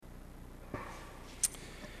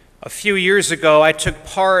A few years ago, I took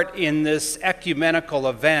part in this ecumenical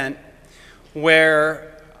event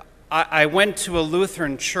where I went to a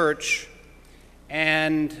Lutheran church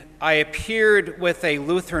and I appeared with a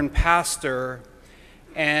Lutheran pastor,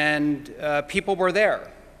 and people were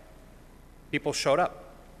there. People showed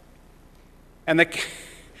up. And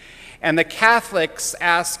the Catholics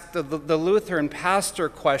asked the Lutheran pastor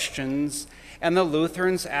questions, and the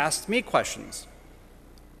Lutherans asked me questions.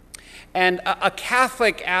 And a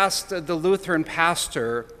Catholic asked the Lutheran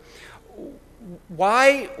pastor,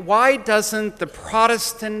 why doesn't the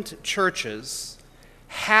Protestant churches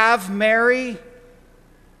have Mary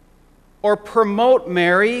or promote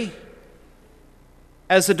Mary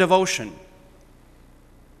as a devotion?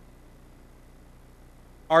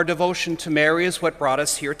 Our devotion to Mary is what brought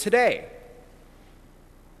us here today.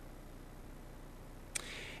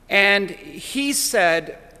 And he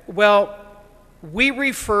said, well, we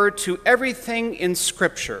refer to everything in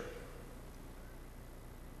Scripture.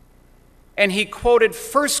 And he quoted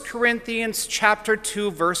 1 Corinthians chapter 2,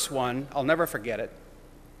 verse 1. I'll never forget it.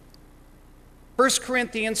 1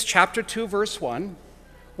 Corinthians chapter 2, verse 1,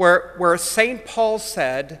 where St. Paul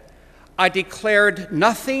said, I declared to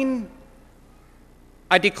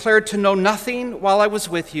know nothing while I was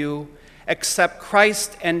with you except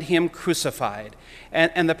Christ and Him crucified.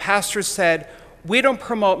 And the pastor said, we don't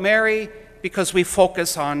promote Mary because we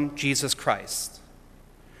focus on Jesus Christ.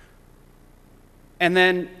 And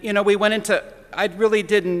then, we went into, I really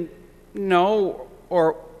didn't know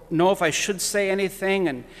if I should say anything.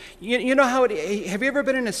 And you know how have you ever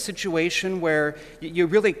been in a situation where you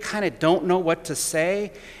really kind of don't know what to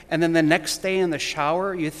say, and then the next day in the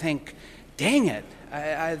shower you think, dang it,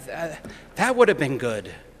 that would have been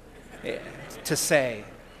good to say.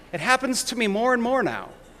 It happens to me more and more now.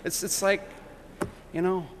 It's like,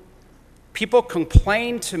 people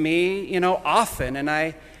complain to me, often,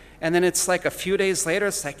 and then it's like a few days later,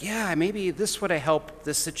 it's like, yeah, maybe this would have helped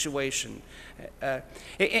this situation.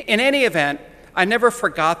 In any event, I never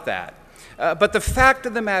forgot that. But the fact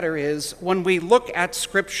of the matter is, when we look at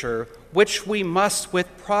Scripture, which we must with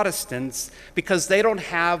Protestants, because they don't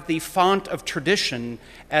have the font of tradition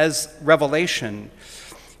as revelation,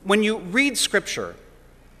 when you read Scripture,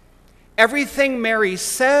 everything Mary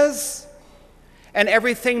says and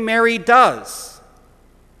everything Mary does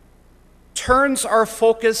turns our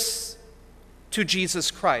focus to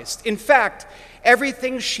Jesus Christ. In fact,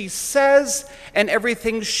 everything she says and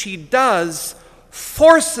everything she does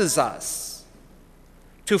forces us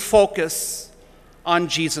to focus on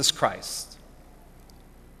Jesus Christ.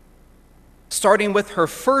 Starting with her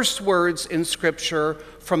first words in Scripture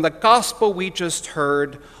from the gospel we just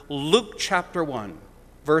heard, Luke chapter 1,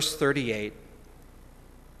 verse 38,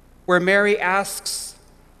 where Mary asks,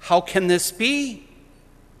 how can this be?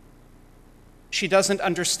 She doesn't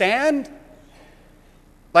understand,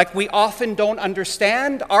 like we often don't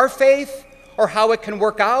understand our faith or how it can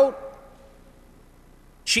work out.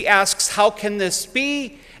 She asks, how can this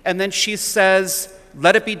be? And then she says,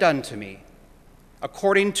 let it be done to me,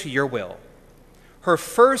 according to your will. Her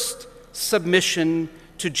first submission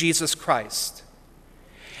to Jesus Christ.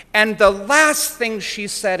 And the last thing she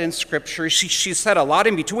said in Scripture, she said a lot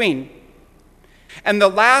in between, and the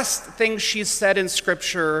last thing she said in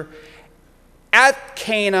Scripture at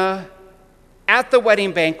Cana, at the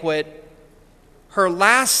wedding banquet, her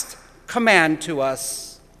last command to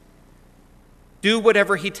us, do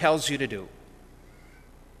whatever He tells you to do.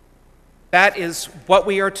 That is what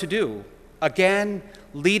we are to do, again,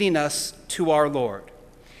 leading us to our Lord.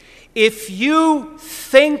 If you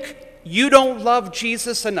think you don't love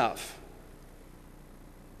Jesus enough,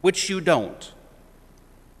 which you don't,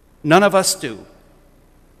 none of us do.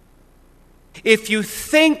 If you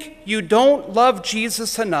think you don't love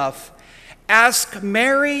Jesus enough, ask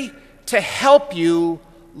Mary to help you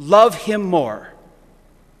love Him more.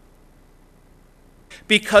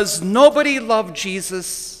 Because nobody loved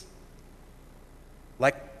Jesus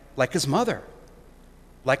like His mother,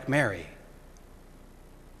 like Mary.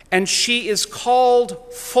 And she is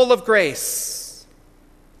called full of grace.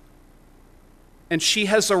 And she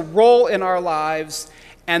has a role in our lives,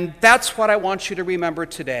 and that's what I want you to remember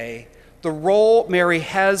today, the role Mary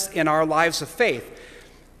has in our lives of faith.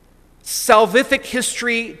 Salvific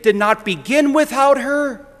history did not begin without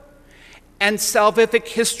her, and salvific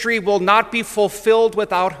history will not be fulfilled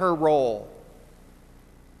without her role.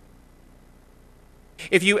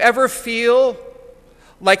 If you ever feel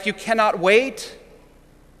like you cannot wait,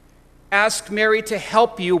 ask Mary to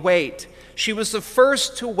help you wait. She was the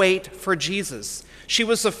first to wait for Jesus. She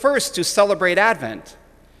was the first to celebrate Advent.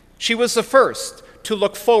 She was the first to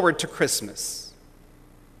look forward to Christmas.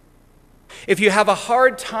 If you have a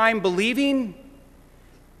hard time believing,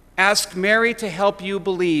 ask Mary to help you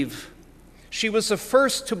believe. She was the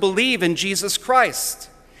first to believe in Jesus Christ.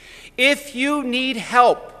 If you need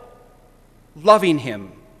help loving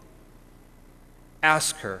him,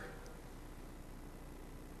 ask her.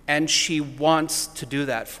 And she wants to do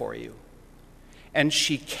that for you. And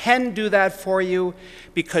she can do that for you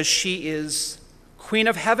because she is Queen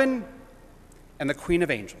of Heaven and the Queen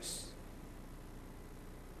of Angels.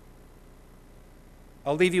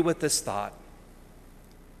 I'll leave you with this thought.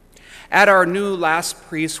 At our new Last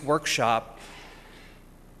Priest workshop,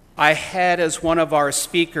 I had as one of our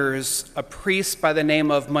speakers a priest by the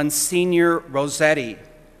name of Msgr Rossetti.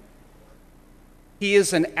 He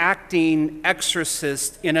is an acting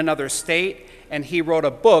exorcist in another state, and he wrote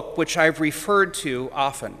a book which I've referred to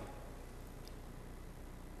often.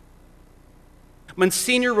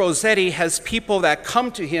 Msgr Rossetti has people that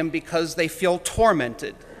come to him because they feel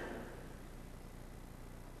tormented.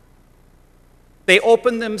 They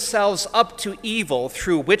open themselves up to evil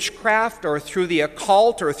through witchcraft or through the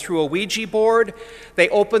occult or through a Ouija board. They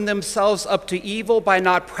open themselves up to evil by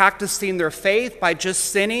not practicing their faith, by just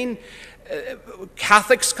sinning.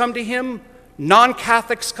 Catholics come to him.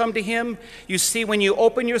 Non-Catholics come to him. You see, when you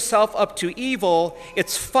open yourself up to evil,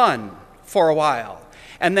 it's fun for a while.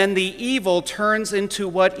 And then the evil turns into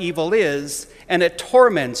what evil is, and it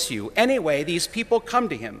torments you. Anyway, these people come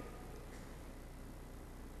to him.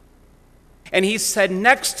 And he said,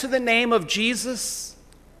 next to the name of Jesus,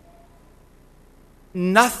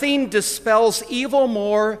 nothing dispels evil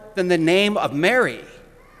more than the name of Mary.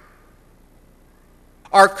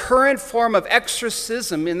 Our current form of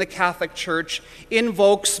exorcism in the Catholic Church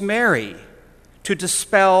invokes Mary to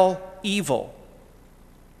dispel evil.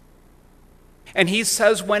 And he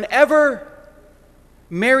says, whenever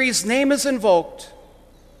Mary's name is invoked,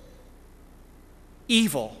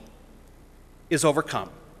 evil is overcome.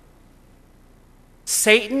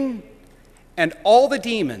 Satan and all the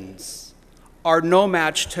demons are no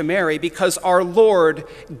match to Mary because our Lord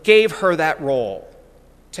gave her that role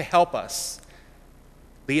to help us,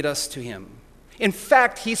 lead us to him. In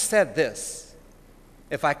fact, he said this,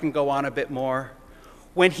 if I can go on a bit more,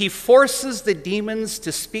 when he forces the demons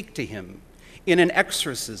to speak to him in an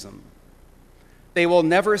exorcism, they will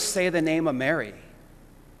never say the name of Mary.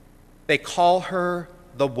 They call her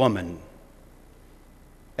the woman.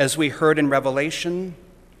 As we heard in Revelation,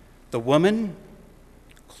 the woman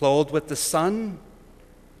clothed with the sun,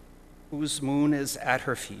 whose moon is at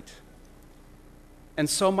her feet. And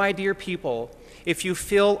so, my dear people, if you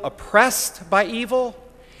feel oppressed by evil,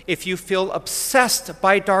 if you feel obsessed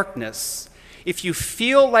by darkness, if you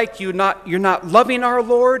feel like you're not loving our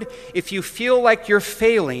Lord, if you feel like you're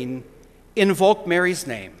failing, invoke Mary's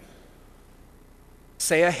name.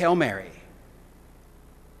 Say a Hail Mary.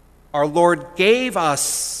 Our Lord gave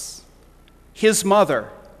us his mother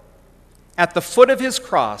at the foot of his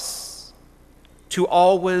cross to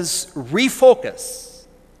always refocus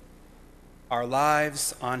our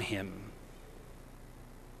lives on him.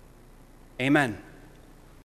 Amen.